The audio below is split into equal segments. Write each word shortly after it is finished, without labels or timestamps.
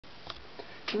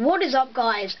What is up,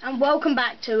 guys, and welcome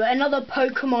back to another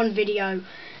Pokemon video.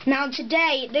 Now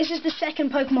today, this is the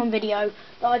second Pokemon video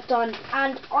that I've done,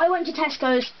 and I went to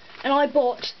Tesco's and I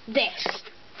bought this.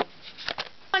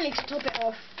 Finally, to top it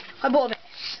off, I bought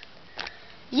this.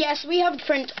 Yes, we have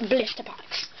different blister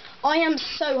packs. I am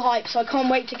so hyped, so I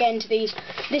can't wait to get into these.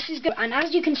 This is good, and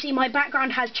as you can see, my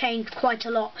background has changed quite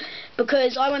a lot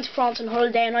because I went to France on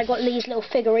holiday and I got these little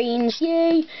figurines,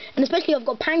 yay! And especially I've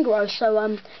got Pangoro, so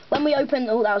when we open,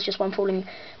 oh, that was just one falling.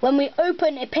 When we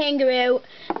open a Pangoro,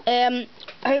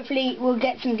 hopefully we'll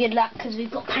get some good luck because we've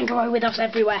got Pangoro with us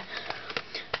everywhere.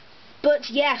 But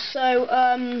yeah,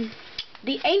 so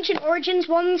the Ancient Origins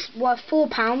ones were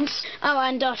 £4. Oh,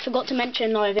 and I forgot to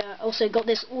mention, I've also got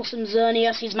this awesome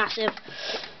Xerneas. He's massive.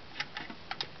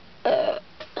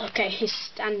 Okay, he's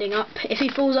standing up. If he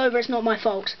falls over, it's not my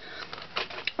fault.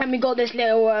 And we got this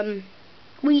little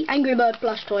wee Angry Bird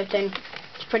plush toy thing.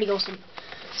 It's pretty awesome.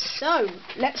 So,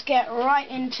 let's get right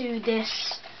into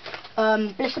this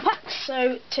blister pack.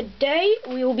 So today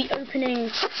we will be opening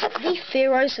the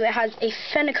Fearow. So it has a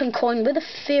Fennekin coin with a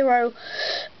Fearow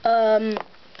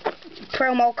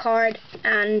promo card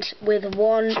and with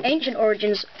one Ancient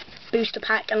Origins booster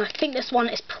pack, and I think this one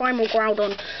is Primal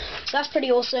Groudon. So that's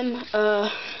pretty awesome.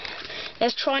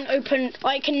 Let's try and open.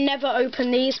 I can never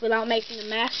open these without making a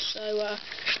mess, so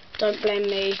don't blame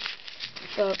me.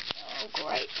 But oh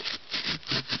great.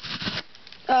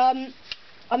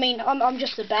 I mean, I'm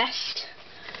just the best.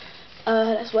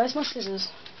 Where's my scissors?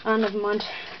 Oh, never mind.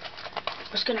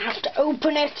 I'm just gonna have to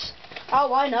open it.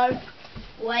 Oh, I know.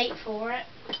 Wait for it.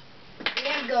 We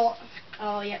have got.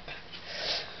 Oh, yep.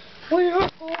 We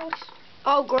have got.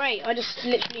 Oh, great! I just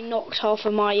literally knocked half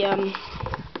of my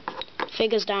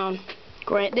figures down.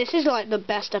 Great. This is like the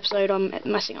best episode. I'm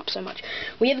messing up so much.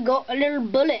 We have got a little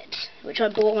bullet, which I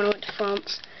bought when I went to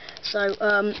France. So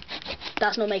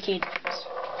that's not making a difference.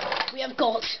 We have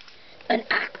got an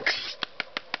axe.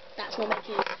 That's not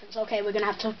making a difference. Okay, we're gonna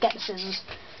have to get the scissors.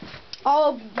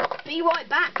 I'll be right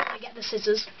back when I get the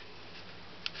scissors.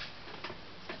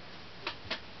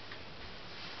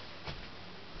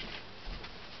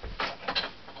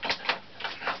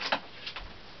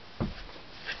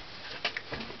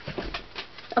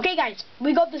 Okay, guys,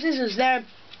 we got the scissors. They're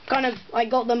kind of, I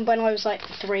got them when I was like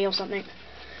 3 or something.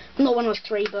 Not when I was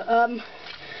 3, but I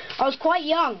was quite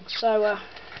young, so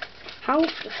how the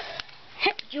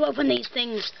heck did you open these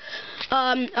things?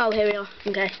 Oh, here we are.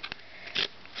 Okay.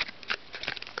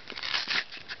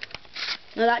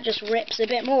 Now that just rips a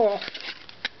bit more off.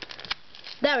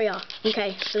 There we are.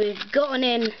 Okay, so we've gotten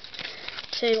in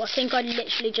to, I think I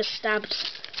literally just stabbed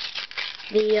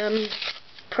the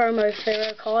promo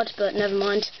Fearow card, but never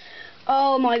mind.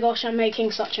 Oh my gosh, I'm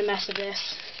making such a mess of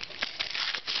this.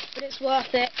 But it's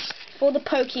worth it for the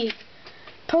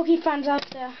Poke fans out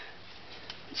there.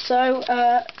 So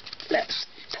let's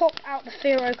pop out the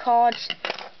Fearow cards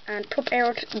and pop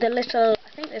out the little,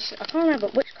 I can't remember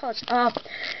which cards.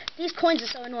 These coins are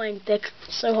so annoying, they're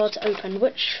so hard to open.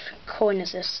 Which coin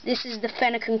is this? This is the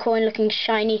Fennekin coin, looking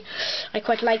shiny. I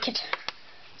quite like it.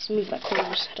 Let's move that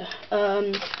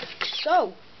coin.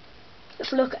 So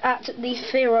let's look at the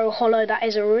Fearow Holo. That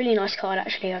is a really nice card,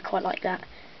 actually. I quite like that.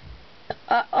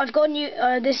 I've got a new,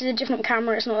 this is a different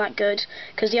camera. It's not that good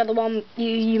because the other one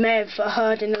you may have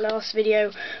heard in the last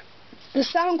video, the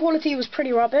sound quality was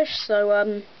pretty rubbish, so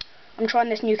I'm trying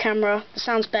this new camera. The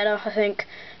sound's better, I think,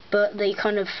 but the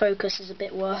kind of focus is a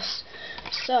bit worse.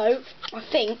 So I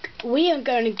think we are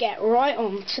going to get right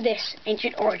on to this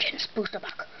Ancient Origins booster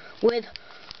pack with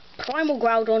Primal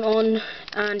Groudon on,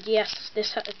 and yes,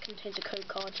 this contains a code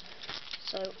card,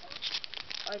 so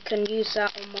I can use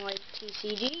that on my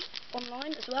TCG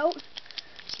online as well.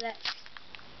 So let's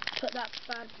put that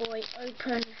bad boy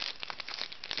open.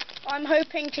 I'm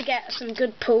hoping to get some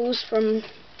good pulls from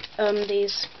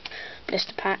these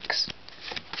blister packs.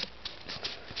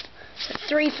 So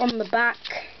 3 from the back.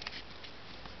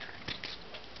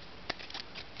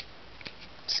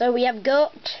 So we have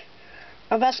got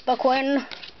a Vespiquen,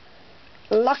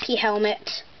 Lucky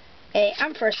Helmet, a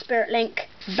Ampharos Spirit Link,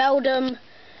 Beldum,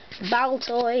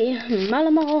 Baltoy,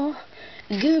 Malamar,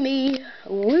 Goomy,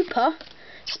 Wooper,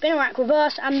 Spinarak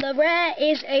Reverse, and the rare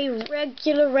is a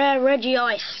regular rare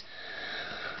Regice.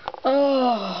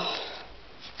 Oh,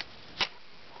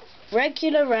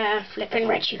 regular rare flipping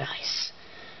Regice.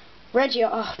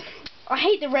 Oh, I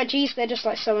hate the Regis, they're just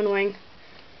like so annoying.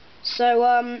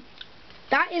 So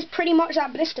that is pretty much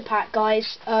that blister pack,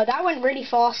 guys. That went really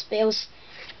fast, but it was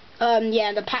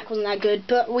yeah, the pack wasn't that good,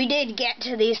 but we did get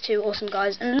to these two awesome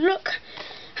guys, and look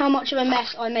how much of a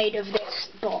mess I made of this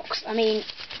box. I mean,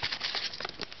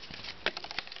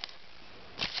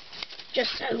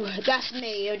 Just so, that's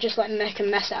me, you're just like make a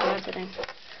mess out of everything.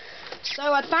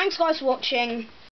 So thanks guys for watching.